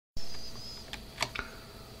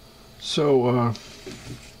So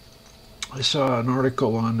I saw an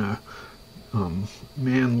article on a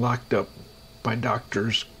man locked up by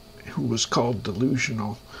doctors who was called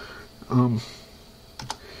delusional.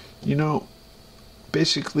 You know,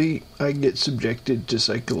 basically I get subjected to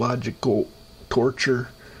psychological torture.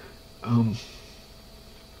 I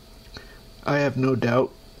have no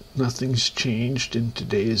doubt nothing's changed, and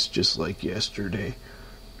today is just like yesterday.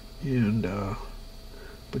 And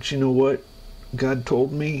but you know what? God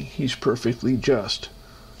told me He's perfectly just.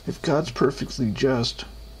 If God's perfectly just,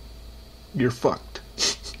 you're fucked.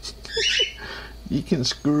 You can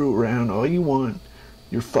screw around all you want.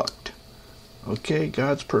 You're fucked. Okay?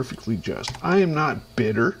 God's perfectly just. I am not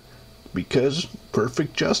bitter because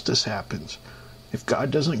perfect justice happens. If God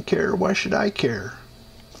doesn't care, why should I care?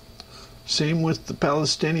 Same with the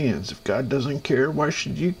Palestinians. If God doesn't care, why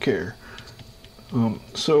should you care?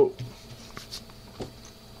 So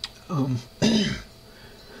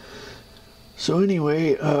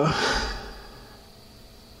anyway,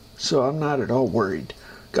 so I'm not at all worried.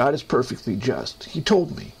 God is perfectly just. He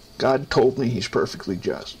told me. God told me He's perfectly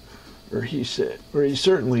just. Or He said, or He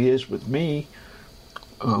certainly is with me.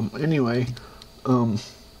 Anyway,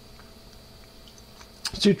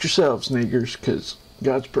 suit yourselves, niggers, because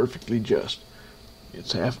God's perfectly just.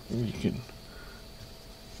 It's you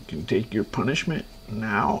can take your punishment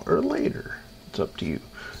now or later. It's up to you.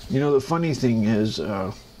 You know, the funny thing is,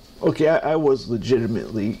 okay, I was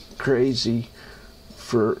legitimately crazy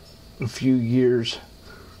for a few years,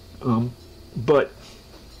 but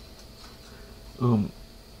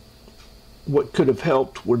what could have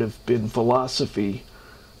helped would have been philosophy,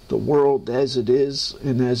 the world as it is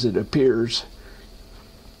and as it appears.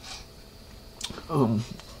 You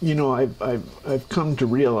know, I've come to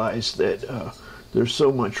realize that there's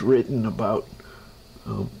so much written about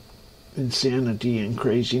insanity and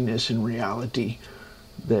craziness in reality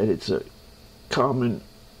that it's a common,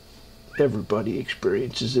 everybody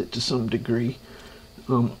experiences it to some degree.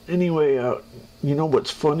 Anyway, you know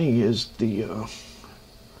what's funny is the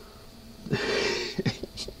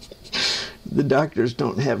doctors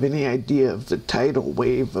don't have any idea of the tidal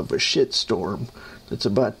wave of a shitstorm that's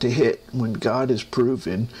about to hit when God is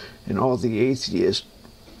proven and all the atheists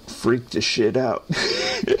freak the shit out.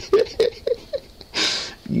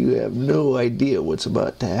 You have no idea what's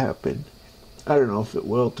about to happen. I don't know if it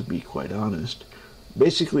will, to be quite honest.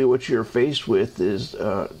 Basically what you're faced with is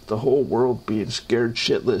the whole world being scared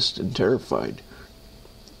shitless and terrified.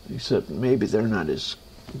 Except maybe they're not as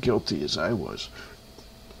guilty as I was.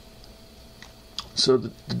 So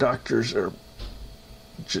the doctors are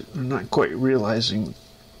not quite realizing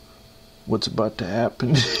what's about to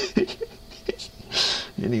happen.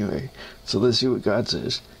 Anyway, so let's see what God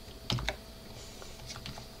says.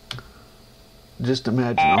 Just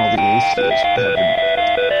imagine all the atheists having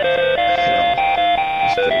hell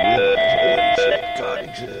just to realize, holy shit, God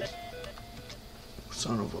exists.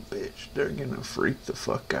 Son of a bitch. They're gonna freak the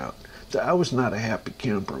fuck out. I was not a happy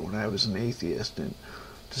camper when I was an atheist and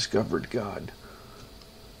discovered God.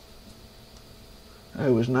 I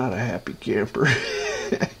was not a happy camper.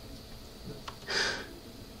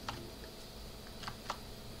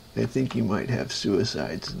 I think you might have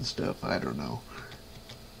suicides and stuff. I don't know.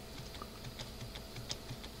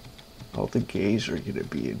 All the gays are going to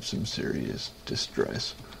be in some serious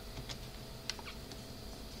distress.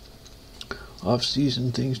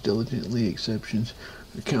 Off-season things diligently, exceptions,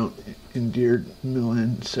 account endeared,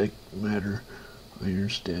 milan, sect matter, iron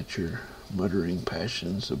stature, muttering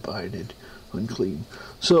passions, abided, unclean.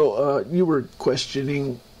 So you were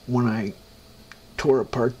questioning when I tore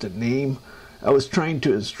apart the name. I was trying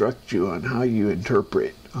to instruct you on how you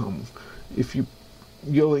interpret. If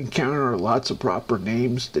you'll encounter lots of proper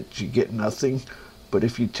names that you get nothing, but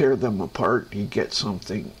if you tear them apart, you get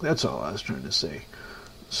something. That's all I was trying to say.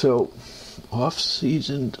 So,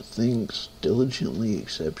 off-seasoned things, diligently,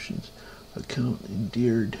 exceptions, account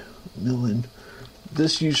endeared, milan.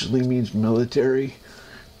 This usually means military.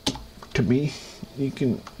 To me, you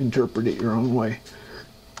can interpret it your own way.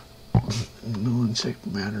 Milan, sect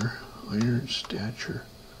matter, iron stature.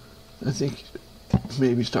 I think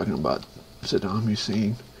maybe he's talking about Saddam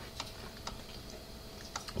Hussein.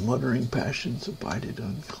 Muttering passions, abided,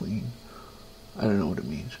 unclean. I don't know what it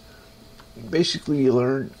means. Basically, you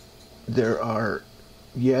learn there are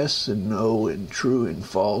yes and no and true and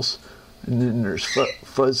false, and then there's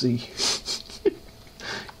fuzzy.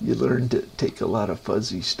 You learn to take a lot of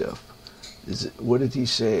fuzzy stuff. What did he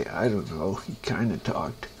say? I don't know. He kind of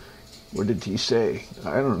talked. What did he say?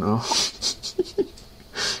 I don't know.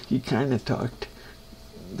 He kind of talked.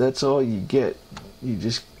 That's all you get.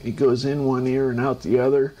 It goes in one ear and out the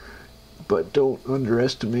other. but don't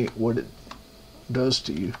underestimate what it does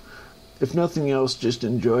to you. If nothing else, just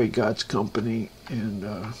enjoy God's company,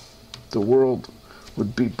 and the world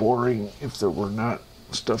would be boring if there were not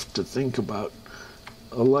stuff to think about.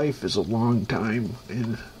 A life is a long time,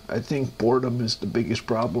 and I think boredom is the biggest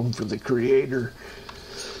problem for the Creator.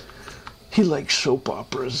 He likes soap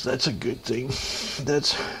operas. That's a good thing.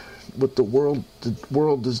 That's what the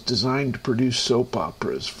world is designed to produce, soap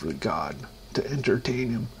operas for God, to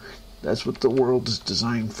entertain him. That's what the world is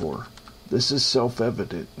designed for. This is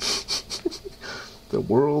self-evident. The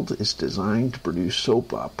world is designed to produce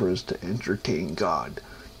soap operas to entertain God.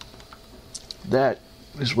 That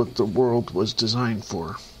is what the world was designed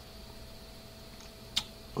for.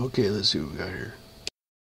 Okay, let's see what we got here.